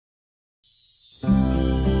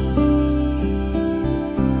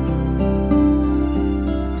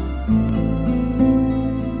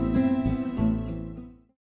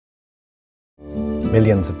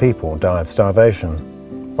Millions of people die of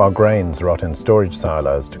starvation, while grains rot in storage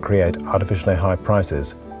silos to create artificially high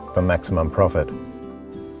prices for maximum profit.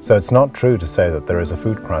 So it's not true to say that there is a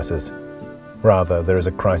food crisis. Rather, there is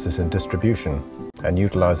a crisis in distribution and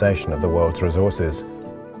utilization of the world's resources.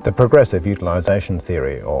 The progressive utilization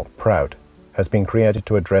theory, or Prout, has been created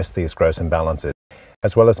to address these gross imbalances,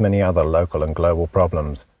 as well as many other local and global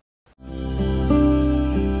problems.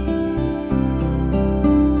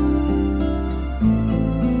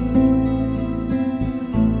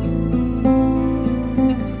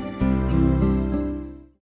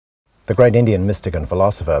 The great Indian mystic and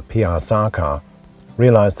philosopher P.R. Sarkar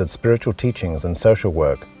realized that spiritual teachings and social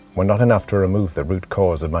work were not enough to remove the root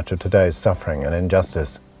cause of much of today's suffering and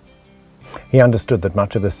injustice. He understood that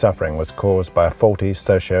much of this suffering was caused by a faulty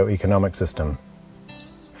socio-economic system.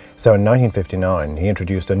 So in 1959, he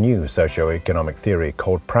introduced a new socio-economic theory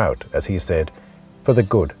called Prout, as he said, for the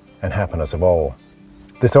good and happiness of all.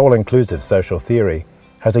 This all-inclusive social theory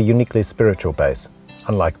has a uniquely spiritual base,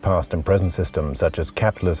 unlike past and present systems such as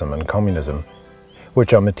capitalism and communism,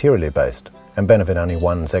 which are materially based and benefit only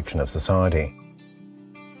one section of society.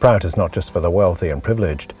 Prout is not just for the wealthy and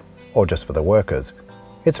privileged, or just for the workers.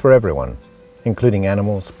 It's for everyone, including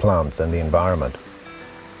animals, plants, and the environment.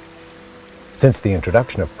 Since the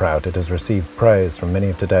introduction of Prout, it has received praise from many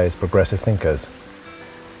of today's progressive thinkers.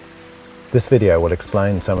 This video will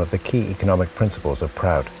explain some of the key economic principles of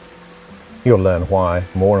Prout. You'll learn why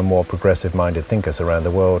more and more progressive-minded thinkers around the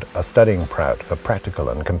world are studying Prout for practical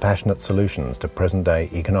and compassionate solutions to present-day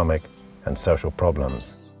economic and social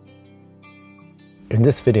problems. In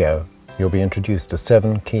this video, you'll be introduced to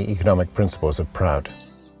 7 key economic principles of Prout.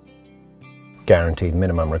 Guaranteed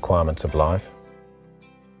minimum requirements of life,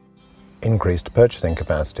 increased purchasing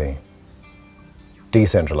capacity,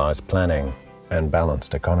 decentralized planning, and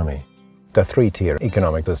balanced economy. The 3-tier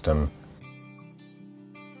economic system: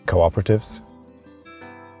 cooperatives,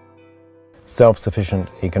 self-sufficient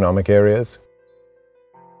economic areas,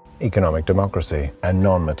 economic democracy, and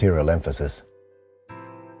non-material emphasis.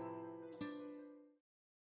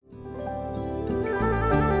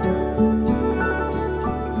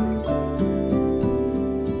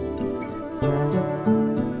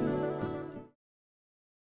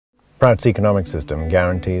 Prout's economic system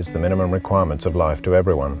guarantees the minimum requirements of life to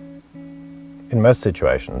everyone. In most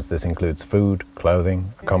situations, this includes food,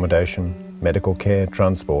 clothing, accommodation, medical care,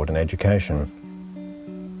 transport, and education.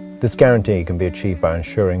 This guarantee can be achieved by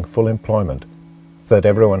ensuring full employment so that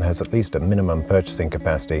everyone has at least a minimum purchasing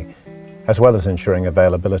capacity, as well as ensuring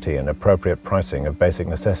availability and appropriate pricing of basic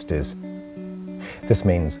necessities. This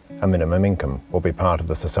means a minimum income will be part of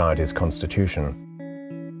the society's constitution.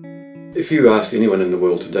 If you ask anyone in the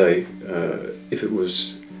world today if it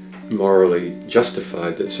was morally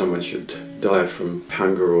justified that someone should die from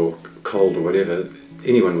hunger or cold or whatever,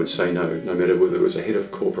 anyone would say no, no matter whether it was a head of a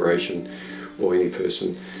corporation or any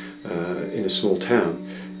person in a small town.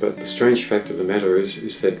 But the strange fact of the matter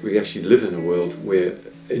is that we actually live in a world where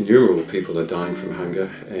innumerable people are dying from hunger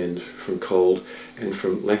and from cold and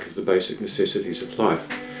from lack of the basic necessities of life.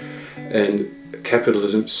 And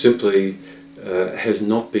capitalism simply has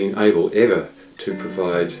not been able ever to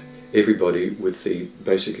provide everybody with the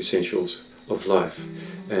basic essentials of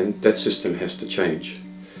life, and that system has to change.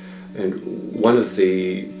 And one of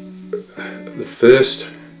the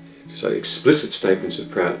first explicit statements of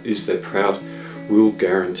Prout is that Prout will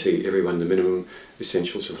guarantee everyone the minimum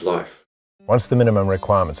essentials of life. Once the minimum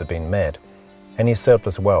requirements have been met, any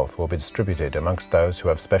surplus wealth will be distributed amongst those who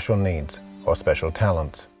have special needs or special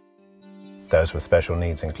talents. Those with special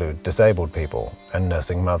needs include disabled people and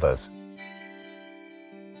nursing mothers.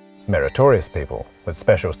 Meritorious people with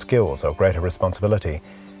special skills or greater responsibility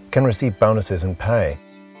can receive bonuses and pay,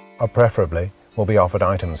 or preferably will be offered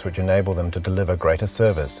items which enable them to deliver greater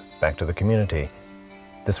service back to the community.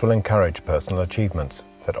 This will encourage personal achievements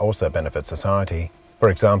that also benefit society. For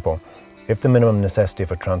example, if the minimum necessity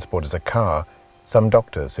for transport is a car, some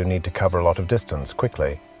doctors who need to cover a lot of distance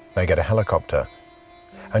quickly may get a helicopter.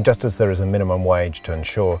 And just as there is a minimum wage to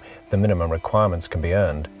ensure the minimum requirements can be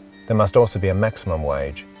earned, there must also be a maximum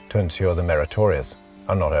wage to ensure the meritorious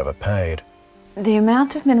are not overpaid. The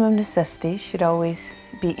amount of minimum necessities should always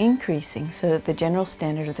be increasing so that the general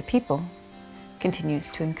standard of the people continues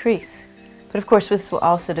to increase. But of course this will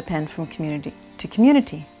also depend from community to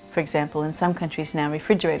community. For example, in some countries now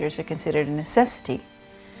refrigerators are considered a necessity.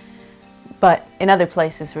 But in other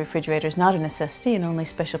places, a refrigerator is not a necessity and only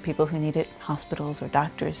special people who need it, hospitals or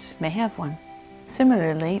doctors, may have one.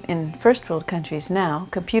 Similarly, in first world countries now,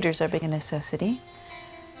 computers are a necessity,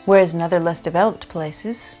 whereas in other less developed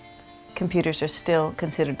places, computers are still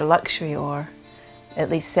considered a luxury or at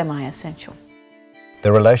least semi-essential.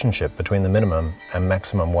 The relationship between the minimum and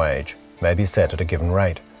maximum wage may be set at a given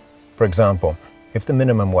rate. For example, if the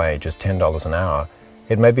minimum wage is $10 an hour,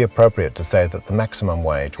 it may be appropriate to say that the maximum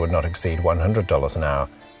wage would not exceed $100 an hour,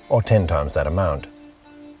 or 10 times that amount.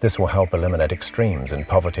 This will help eliminate extremes in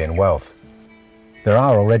poverty and wealth. There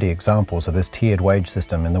are already examples of this tiered wage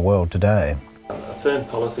system in the world today. A firm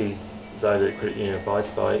policy, though, that the credit union abides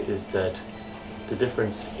by is that the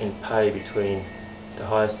difference in pay between the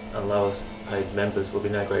highest and lowest paid members will be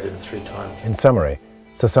no greater than 3 times. In summary,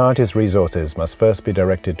 society's resources must first be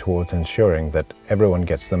directed towards ensuring that everyone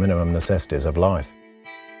gets the minimum necessities of life.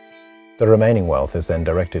 The remaining wealth is then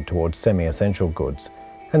directed towards semi-essential goods,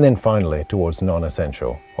 and then finally towards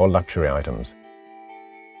non-essential or luxury items.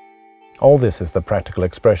 All this is the practical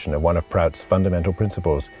expression of one of Prout's fundamental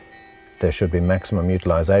principles. There should be maximum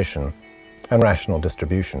utilization and rational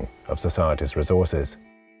distribution of society's resources.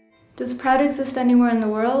 Does Prout exist anywhere in the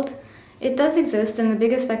world? It does exist in the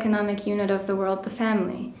biggest economic unit of the world, the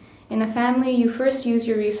family. In a family, you first use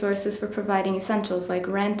your resources for providing essentials like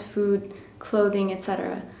rent, food, clothing,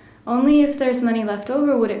 etc. Only if there's money left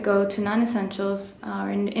over would it go to non-essentials or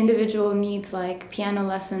individual needs like piano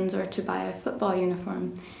lessons or to buy a football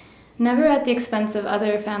uniform. Never at the expense of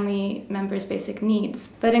other family members' basic needs.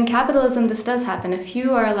 But in capitalism, this does happen. A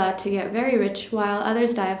few are allowed to get very rich while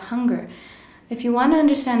others die of hunger. If you want to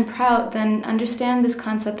understand Prout, then understand this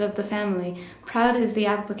concept of the family. Prout is the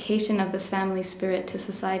application of this family spirit to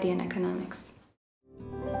society and economics.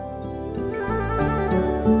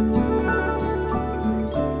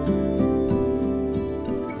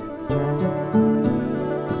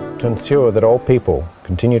 To ensure that all people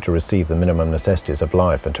continue to receive the minimum necessities of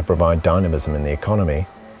life and to provide dynamism in the economy,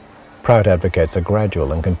 Prout advocates a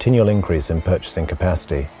gradual and continual increase in purchasing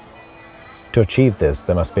capacity. To achieve this,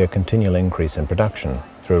 there must be a continual increase in production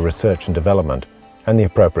through research and development and the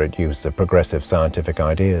appropriate use of progressive scientific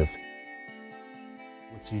ideas.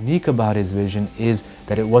 What's unique about his vision is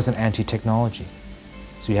that it wasn't anti-technology.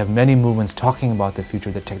 So you have many movements talking about the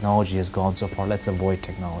future that technology has gone so far, let's avoid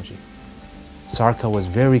technology. Sarkar was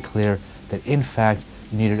very clear that in fact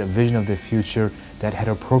you needed a vision of the future that had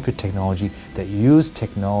appropriate technology, that used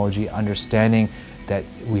technology, understanding that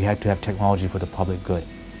we had to have technology for the public good.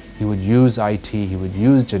 He would use IT, he would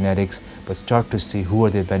use genetics, but start to see who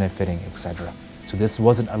are they benefiting, etc. So this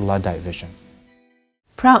wasn't a Luddite vision.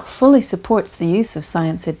 Prout fully supports the use of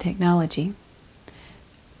science and technology,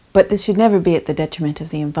 but this should never be at the detriment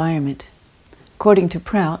of the environment. According to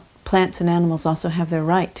Prout, plants and animals also have their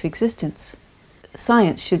right to existence.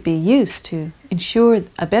 Science should be used to ensure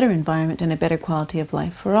a better environment and a better quality of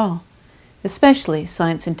life for all. Especially,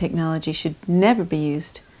 science and technology should never be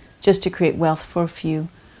used just to create wealth for a few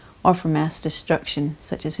or for mass destruction,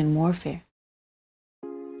 such as in warfare.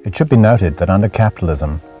 It should be noted that under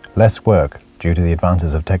capitalism, less work due to the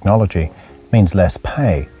advances of technology means less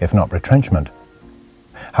pay, if not retrenchment.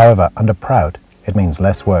 However, under Prout, it means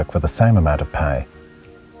less work for the same amount of pay.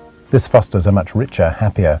 This fosters a much richer,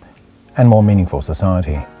 happier, and more meaningful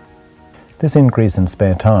society. This increase in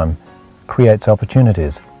spare time creates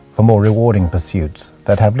opportunities for more rewarding pursuits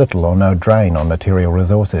that have little or no drain on material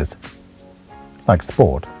resources, like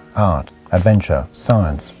sport, art, adventure,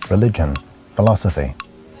 science, religion, philosophy,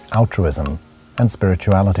 altruism, and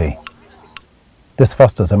spirituality. This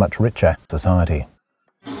fosters a much richer society.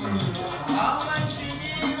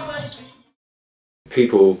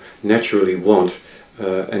 People naturally want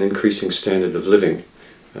an increasing standard of living.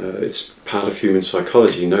 It's part of human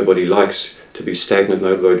psychology. Nobody likes to be stagnant,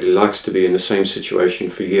 nobody likes to be in the same situation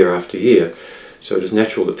for year after year. So it is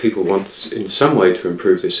natural that people want in some way to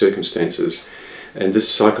improve their circumstances. And this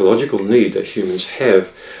psychological need that humans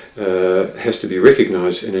have has to be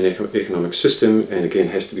recognised in an economic system, and again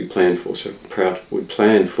has to be planned for. So Prout would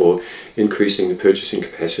plan for increasing the purchasing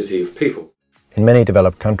capacity of people. In many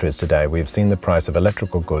developed countries today, we've seen the price of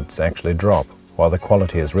electrical goods actually drop while the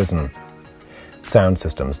quality has risen. Sound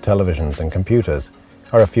systems, televisions and computers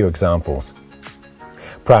are a few examples.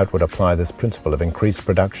 Prout would apply this principle of increased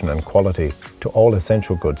production and quality to all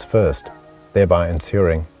essential goods first, thereby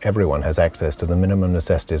ensuring everyone has access to the minimum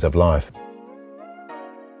necessities of life.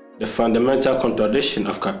 The fundamental contradiction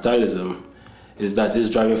of capitalism is that its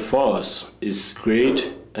driving force is greed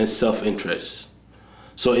and self-interest.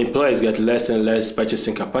 So employees get less and less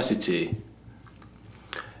purchasing capacity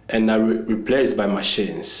and are replaced by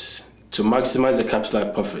machines to maximize the capital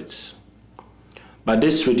profits. But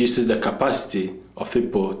this reduces the capacity of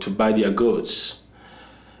people to buy their goods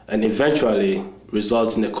and eventually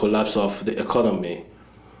results in the collapse of the economy,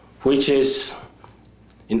 which is,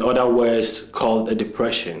 in other words, called a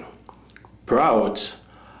depression. Prout,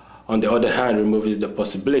 on the other hand, removes the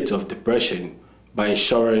possibility of depression by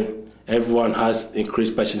ensuring everyone has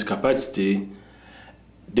increased purchasing capacity,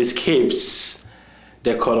 this keeps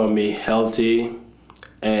the economy healthy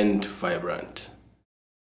and vibrant.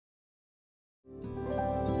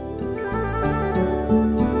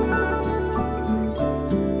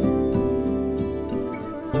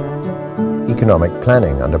 Economic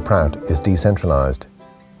planning under Prout is decentralized.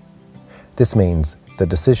 This means that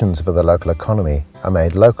decisions for the local economy are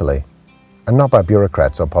made locally and not by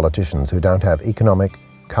bureaucrats or politicians who don't have economic,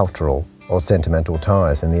 cultural or sentimental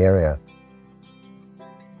ties in the area.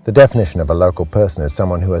 The definition of a local person is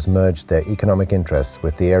someone who has merged their economic interests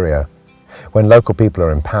with the area. When local people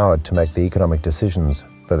are empowered to make the economic decisions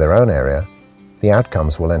for their own area, the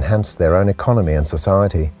outcomes will enhance their own economy and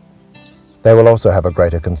society. They will also have a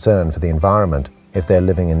greater concern for the environment if they're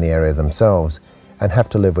living in the area themselves and have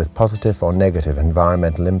to live with positive or negative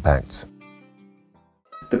environmental impacts.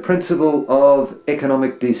 The principle of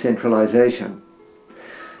economic decentralization.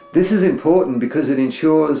 This is important because it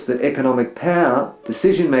ensures that economic power,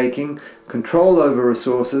 decision-making, control over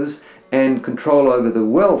resources, and control over the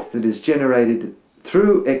wealth that is generated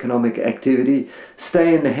through economic activity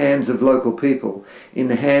stay in the hands of local people, in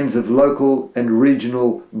the hands of local and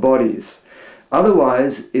regional bodies.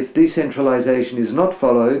 Otherwise, if decentralization is not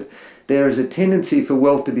followed, there is a tendency for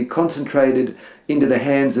wealth to be concentrated into the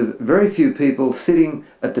hands of very few people sitting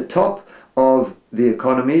at the top of the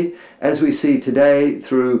economy, as we see today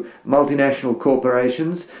through multinational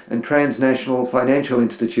corporations and transnational financial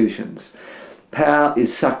institutions. Power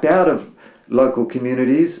is sucked out of local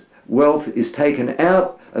communities, wealth is taken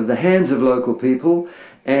out of the hands of local people,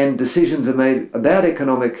 and decisions are made about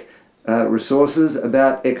economic resources,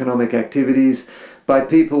 about economic activities by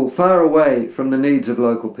people far away from the needs of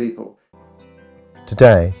local people.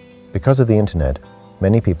 Today, because of the internet,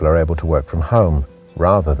 many people are able to work from home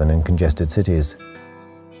rather than in congested cities.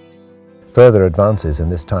 Further advances in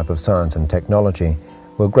this type of science and technology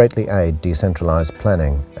will greatly aid decentralized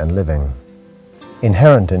planning and living.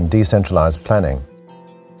 Inherent in decentralized planning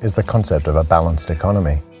is the concept of a balanced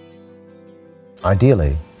economy.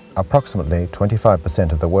 Ideally, approximately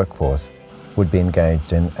 25% of the workforce would be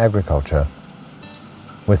engaged in agriculture,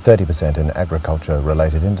 with 30% in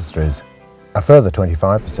agriculture-related industries. A further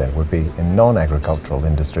 25% would be in non-agricultural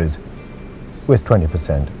industries, with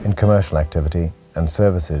 20% in commercial activity and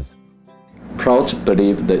services. Prout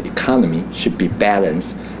believes the economy should be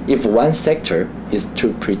balanced. If one sector is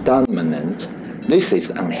too predominant, this is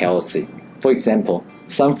unhealthy. For example,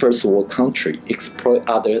 some first world countries exploit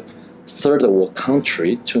other third world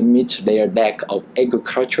countries to meet their lack of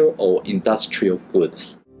agricultural or industrial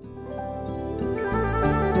goods.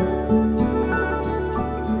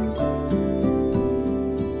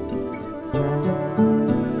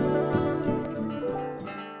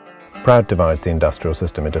 Prout divides the industrial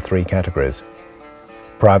system into three categories: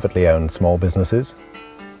 privately owned small businesses,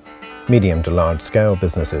 medium to large-scale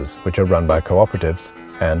businesses which are run by cooperatives,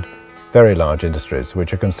 and very large industries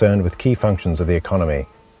which are concerned with key functions of the economy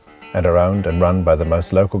and are owned and run by the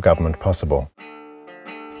most local government possible.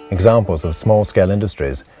 Examples of small-scale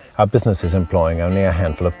industries are businesses employing only a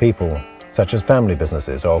handful of people, such as family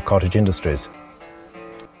businesses or cottage industries.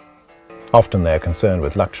 Often they are concerned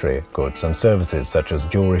with luxury goods and services such as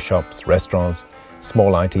jewelry shops, restaurants,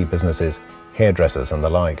 small IT businesses, hairdressers and the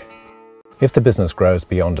like. If the business grows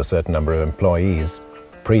beyond a certain number of employees,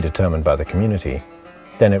 predetermined by the community,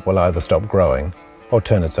 then it will either stop growing or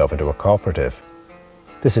turn itself into a cooperative.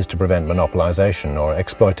 This is to prevent monopolization or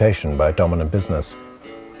exploitation by a dominant business.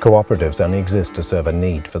 Cooperatives only exist to serve a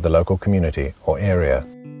need for the local community or area.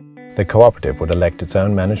 The cooperative would elect its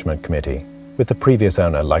own management committee, with the previous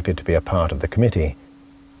owner likely to be a part of the committee.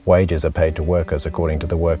 Wages are paid to workers according to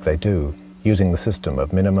the work they do, using the system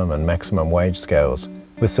of minimum and maximum wage scales,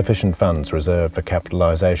 with sufficient funds reserved for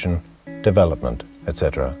capitalization, development,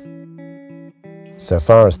 etc. So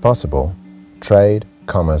far as possible, trade,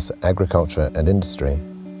 commerce, agriculture and industry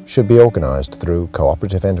should be organized through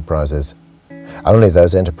cooperative enterprises. Only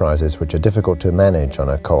those enterprises which are difficult to manage on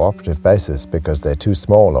a cooperative basis because they're too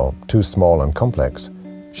small or too small and complex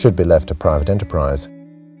should be left to private enterprise.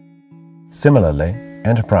 Similarly,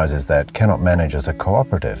 enterprises that cannot manage as a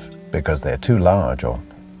cooperative because they're too large or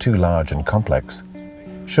too large and complex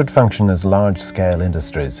should function as large-scale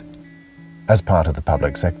industries as part of the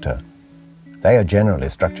public sector. They are generally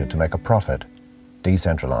structured to make a profit,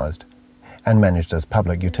 decentralized, and managed as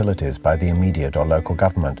public utilities by the immediate or local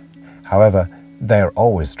government. However, they are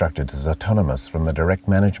always structured as autonomous from the direct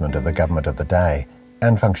management of the government of the day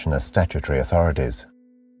and function as statutory authorities.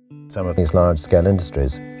 Some of these large-scale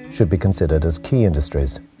industries should be considered as key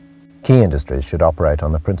industries. Key industries should operate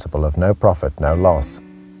on the principle of no profit, no loss,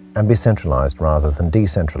 and be centralized rather than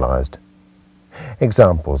decentralized.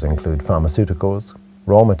 Examples include pharmaceuticals,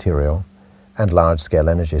 raw material, and large-scale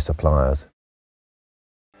energy suppliers.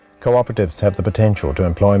 Cooperatives have the potential to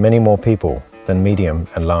employ many more people than medium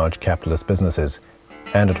and large capitalist businesses,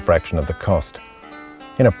 and at a fraction of the cost.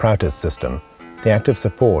 In a Proutist system, the active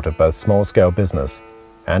support of both small-scale business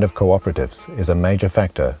and of cooperatives is a major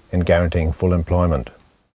factor in guaranteeing full employment.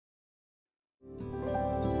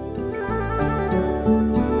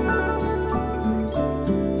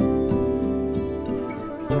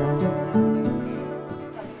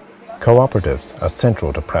 Cooperatives are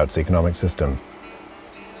central to Prout's economic system.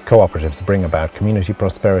 Cooperatives bring about community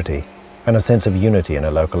prosperity and a sense of unity in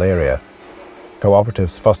a local area.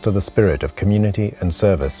 Cooperatives foster the spirit of community and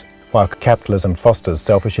service, while capitalism fosters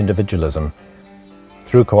selfish individualism.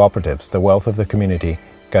 Through cooperatives, the wealth of the community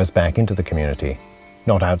goes back into the community,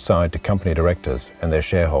 not outside to company directors and their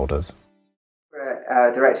shareholders. You're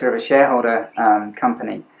a director of a shareholder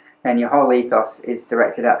company, and your whole ethos is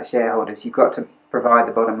directed at the shareholders. You've got to provide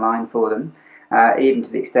the bottom line for them, even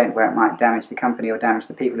to the extent where it might damage the company or damage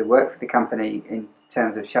the people who work for the company in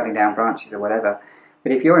terms of shutting down branches or whatever.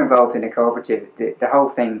 But if you're involved in a cooperative, the whole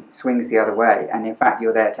thing swings the other way, and in fact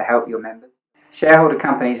you're there to help your members. Shareholder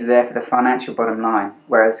companies are there for the financial bottom line,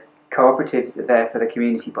 whereas cooperatives are there for the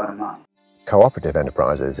community bottom line. Cooperative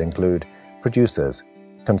enterprises include producers,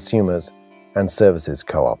 consumers, and services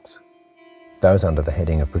co-ops. Those under the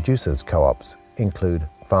heading of producers co-ops include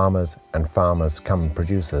farmers and farmers cum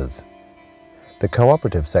producers. The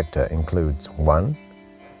cooperative sector includes 1.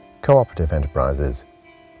 Cooperative enterprises,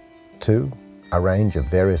 2. A range of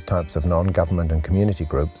various types of non-government and community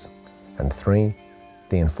groups, and 3.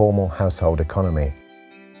 The informal household economy.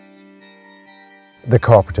 The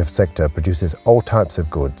cooperative sector produces all types of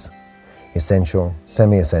goods, essential,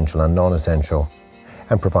 semi-essential and non-essential,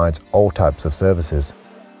 and provides all types of services.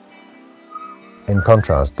 In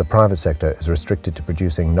contrast, the private sector is restricted to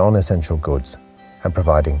producing non-essential goods and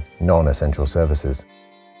providing non-essential services.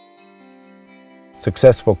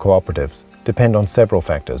 Successful cooperatives depend on several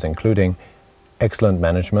factors, including excellent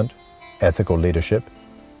management, ethical leadership,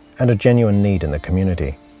 and a genuine need in the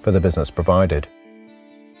community for the business provided.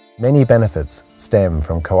 Many benefits stem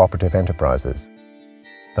from cooperative enterprises.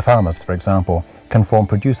 The farmers, for example, can form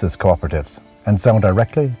producers' cooperatives and sell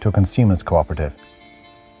directly to a consumers' cooperative.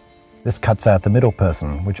 This cuts out the middle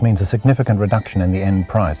person, which means a significant reduction in the end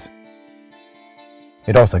price.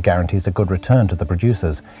 It also guarantees a good return to the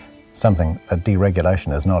producers, something that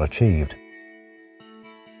deregulation has not achieved.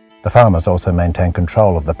 The farmers also maintain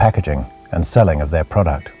control of the packaging and selling of their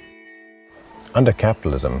product. Under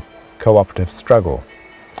capitalism, cooperatives struggle,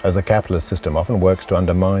 as the capitalist system often works to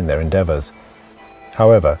undermine their endeavours.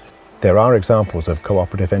 However, there are examples of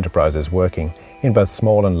cooperative enterprises working in both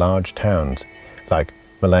small and large towns, like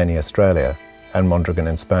Maleny, Australia, and Mondragon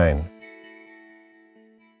in Spain.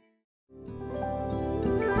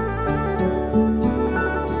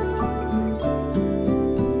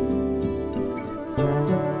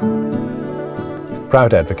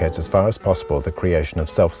 Prout advocates as far as possible the creation of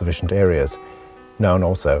self-sufficient areas, known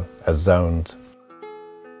also as zones.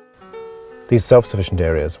 These self-sufficient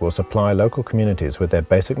areas will supply local communities with their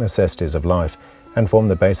basic necessities of life and form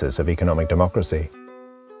the basis of economic democracy.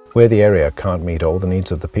 Where the area can't meet all the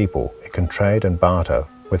needs of the people, it can trade and barter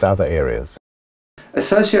with other areas. A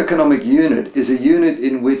socioeconomic unit is a unit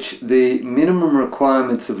in which the minimum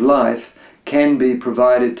requirements of life can be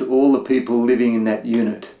provided to all the people living in that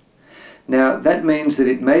unit. Now, that means that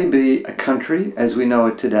it may be a country as we know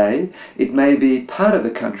it today, it may be part of a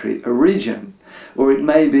country, a region, or it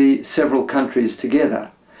may be several countries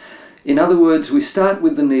together. In other words, we start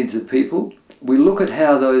with the needs of people, we look at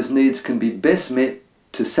how those needs can be best met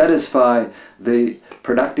to satisfy the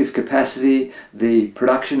productive capacity, the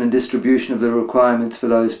production and distribution of the requirements for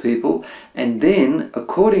those people, and then,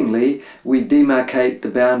 accordingly, we demarcate the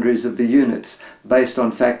boundaries of the units based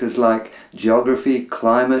on factors like geography,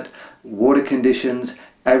 climate, water conditions,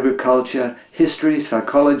 agriculture, history,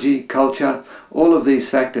 psychology, culture, all of these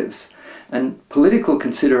factors. And political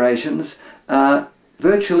considerations are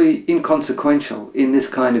virtually inconsequential in this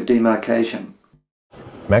kind of demarcation.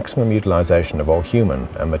 Maximum utilization of all human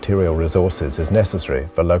and material resources is necessary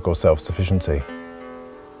for local self-sufficiency.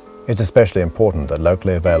 It's especially important that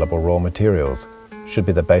locally available raw materials should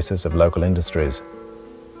be the basis of local industries.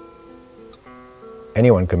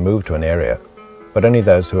 Anyone can move to an area, but only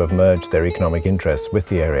those who have merged their economic interests with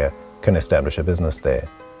the area can establish a business there.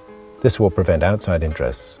 This will prevent outside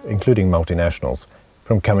interests, including multinationals,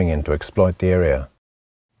 from coming in to exploit the area.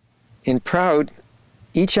 In Prout,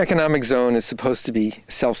 each economic zone is supposed to be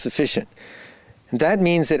self-sufficient. And that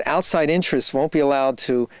means that outside interests won't be allowed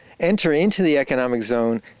to enter into the economic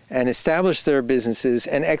zone and establish their businesses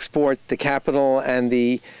and export the capital and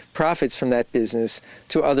the profits from that business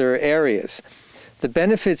to other areas. The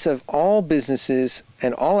benefits of all businesses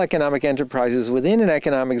and all economic enterprises within an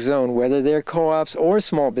economic zone, whether they're co-ops or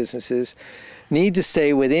small businesses, need to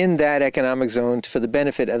stay within that economic zone for the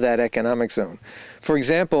benefit of that economic zone. For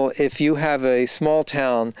example, if you have a small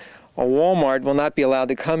town, a Walmart will not be allowed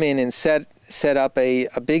to come in and set up a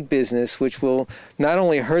big business, which will not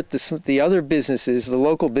only hurt the other businesses, the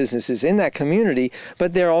local businesses in that community,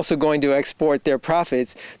 but they're also going to export their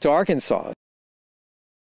profits to Arkansas.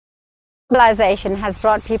 Globalization has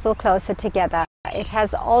brought people closer together. It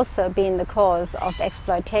has also been the cause of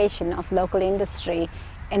exploitation of local industry,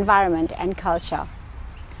 environment and culture.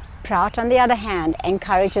 Prout, on the other hand,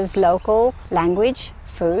 encourages local language,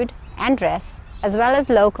 food and dress, as well as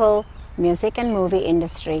local music and movie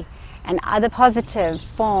industry and other positive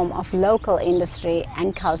form of local industry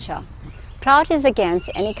and culture. Prout is against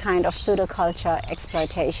any kind of pseudo-culture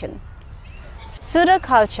exploitation.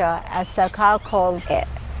 Pseudo-culture, as Sarkar calls it,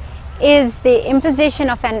 is the imposition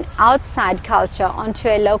of an outside culture onto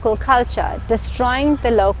a local culture, destroying the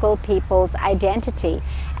local people's identity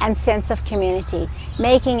and sense of community,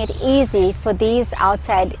 making it easy for these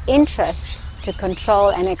outside interests to control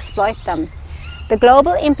and exploit them. The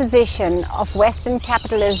global imposition of Western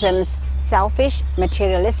capitalism's selfish,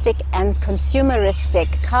 materialistic and consumeristic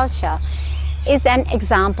culture is an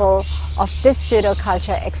example of this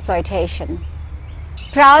pseudo-culture exploitation.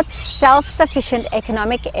 Prout's self-sufficient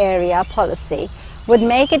economic area policy would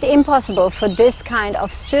make it impossible for this kind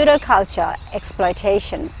of pseudo-culture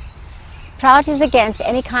exploitation. Prout is against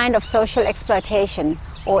any kind of social exploitation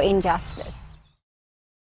or injustice.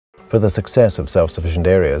 For the success of self-sufficient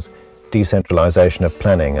areas, decentralization of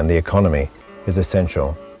planning and the economy is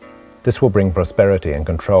essential. This will bring prosperity and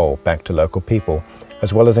control back to local people,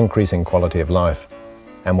 as well as increasing quality of life,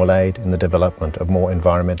 and will aid in the development of more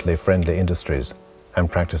environmentally friendly industries and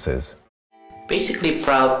practices. Basically,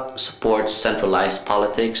 Prout supports centralized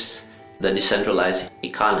politics, the decentralized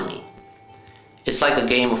economy. It's like a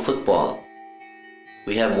game of football.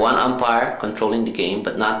 We have one umpire controlling the game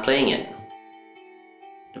but not playing it.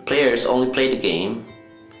 The players only play the game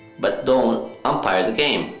but don't umpire the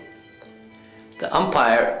game. The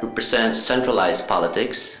umpire represents centralized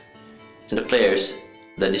politics and the players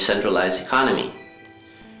the decentralized economy.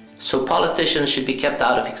 So politicians should be kept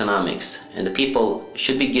out of economics and the people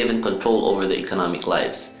should be given control over their economic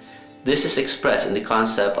lives. This is expressed in the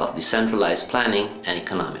concept of decentralized planning and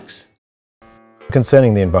economics.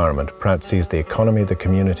 Concerning the environment, Prout sees the economy, the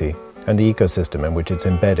community and the ecosystem in which it's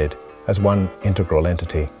embedded as one integral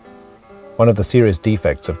entity. One of the serious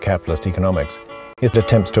defects of capitalist economics is that it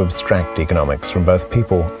attempts to abstract economics from both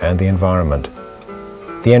people and the environment.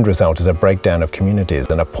 The end result is a breakdown of communities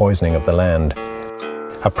and a poisoning of the land.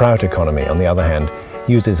 A Prout economy, on the other hand,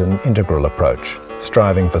 uses an integral approach,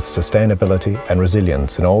 striving for sustainability and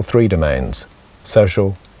resilience in all three domains: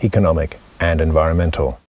 social, economic, and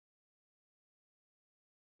environmental.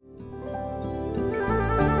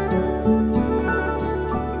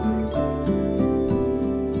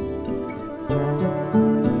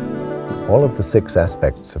 All of the 6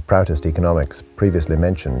 aspects of Proutist economics previously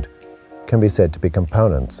mentioned can be said to be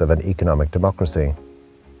components of an economic democracy.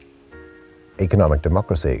 Economic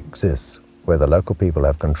democracy exists where the local people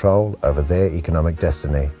have control over their economic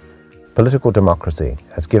destiny. Political democracy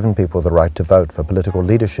has given people the right to vote for political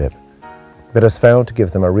leadership, but has failed to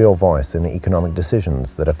give them a real voice in the economic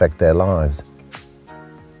decisions that affect their lives.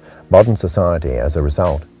 Modern society, as a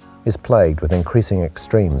result, is plagued with increasing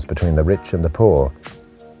extremes between the rich and the poor,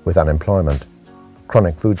 with unemployment,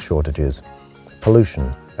 chronic food shortages,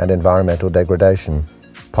 pollution and environmental degradation,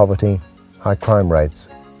 poverty, high crime rates,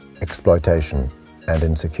 exploitation and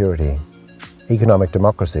insecurity. Economic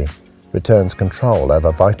democracy returns control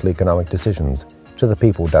over vital economic decisions to the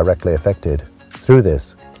people directly affected. Through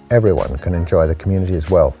this, everyone can enjoy the community's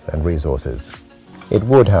wealth and resources. It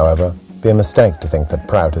would, however, be a mistake to think that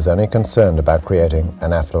Prout is only concerned about creating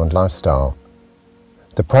an affluent lifestyle.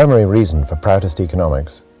 The primary reason for Proutist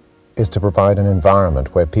economics is to provide an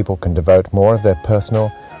environment where people can devote more of their personal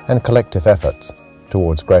and collective efforts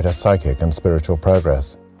towards greater psychic and spiritual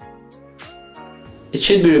progress. It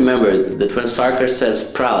should be remembered that when Sarkar says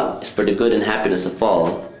Prout is for the good and happiness of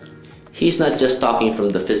all, he's not just talking from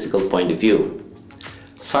the physical point of view.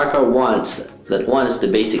 Sarkar wants that once the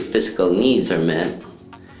basic physical needs are met,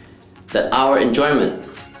 that our enjoyment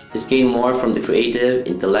is gained more from the creative,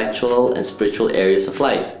 intellectual, and spiritual areas of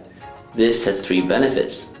life. This has 3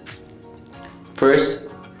 benefits.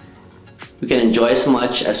 First, we can enjoy as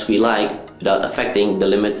much as we like without affecting the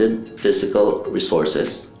limited physical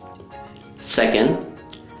resources. Second,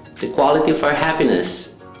 the quality of our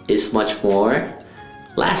happiness is much more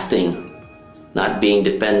lasting, not being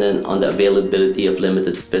dependent on the availability of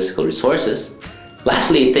limited physical resources.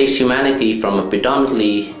 Lastly, it takes humanity from a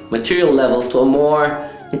predominantly material level to a more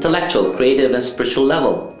intellectual, creative, and spiritual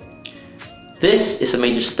level. This is a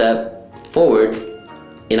major step forward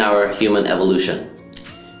in our human evolution.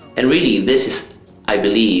 And really, this is, I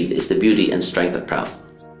believe, is the beauty and strength of Prout.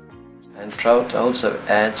 And Prout also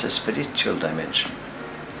adds a spiritual dimension.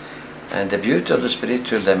 And the beauty of the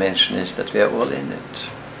spiritual dimension is that we are all in it.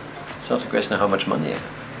 It's not a question of how much money you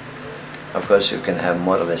have. Of course, you can have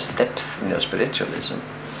more or less depth in your spiritualism.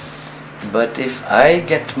 But if I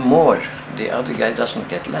get more, the other guy doesn't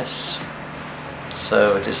get less.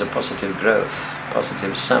 So it is a positive growth,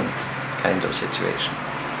 positive sum kind of situation.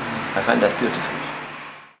 I find that beautiful.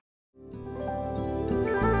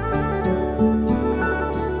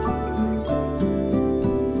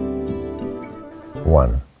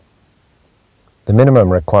 One. The minimum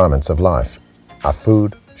requirements of life are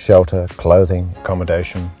food, shelter, clothing,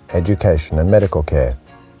 accommodation, education and medical care.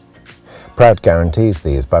 Prout guarantees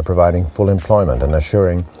these by providing full employment and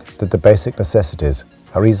assuring that the basic necessities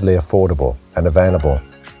are easily affordable and available.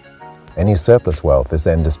 Any surplus wealth is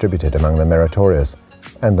then distributed among the meritorious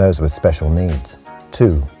and those with special needs.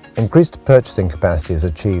 2. Increased purchasing capacity is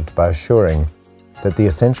achieved by assuring that the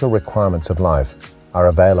essential requirements of life are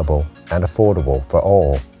available and affordable for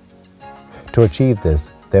all. To achieve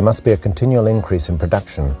this, there must be a continual increase in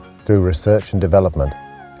production through research and development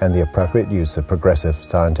and the appropriate use of progressive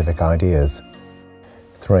scientific ideas.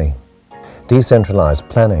 3. Decentralized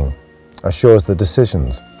planning assures the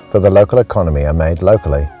decisions for the local economy are made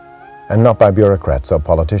locally and not by bureaucrats or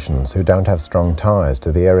politicians who don't have strong ties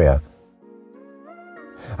to the area.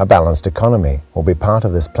 A balanced economy will be part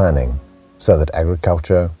of this planning so that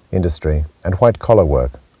agriculture, industry and white-collar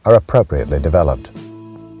work are appropriately developed.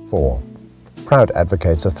 4. Prout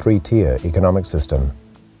advocates a three-tier economic system.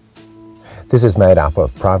 This is made up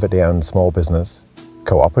of privately owned small business,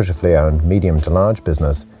 cooperatively owned medium to large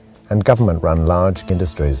business, and government-run large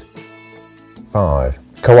industries. 5.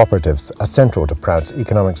 Cooperatives are central to Prout's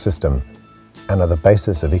economic system and are the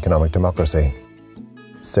basis of economic democracy.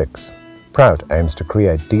 6. Prout aims to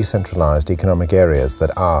create decentralized economic areas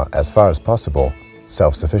that are, as far as possible,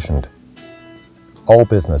 self-sufficient. All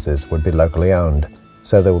businesses would be locally owned,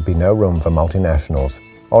 so there would be no room for multinationals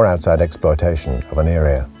or outside exploitation of an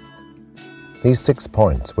area. These 6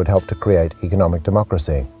 points would help to create economic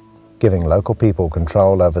democracy, giving local people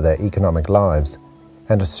control over their economic lives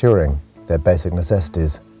and assuring their basic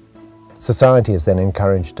necessities. Society is then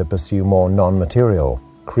encouraged to pursue more non-material,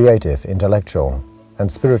 creative, intellectual,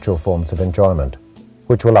 and spiritual forms of enjoyment,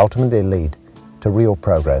 which will ultimately lead to real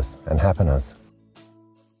progress and happiness.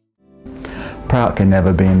 Prout can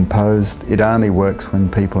never be imposed, it only works when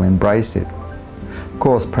people embrace it. Of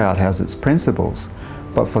course, Prout has its principles,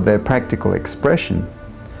 but for their practical expression,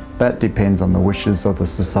 that depends on the wishes of the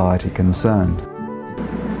society concerned.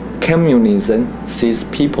 Communism sees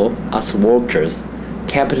people as workers.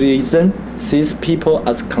 Capitalism sees people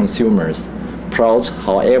as consumers. Prout,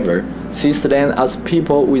 however, sees them as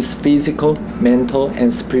people with physical, mental,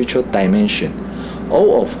 and spiritual dimension,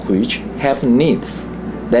 all of which have needs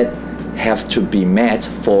that have to be met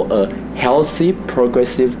for a healthy,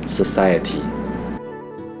 progressive society.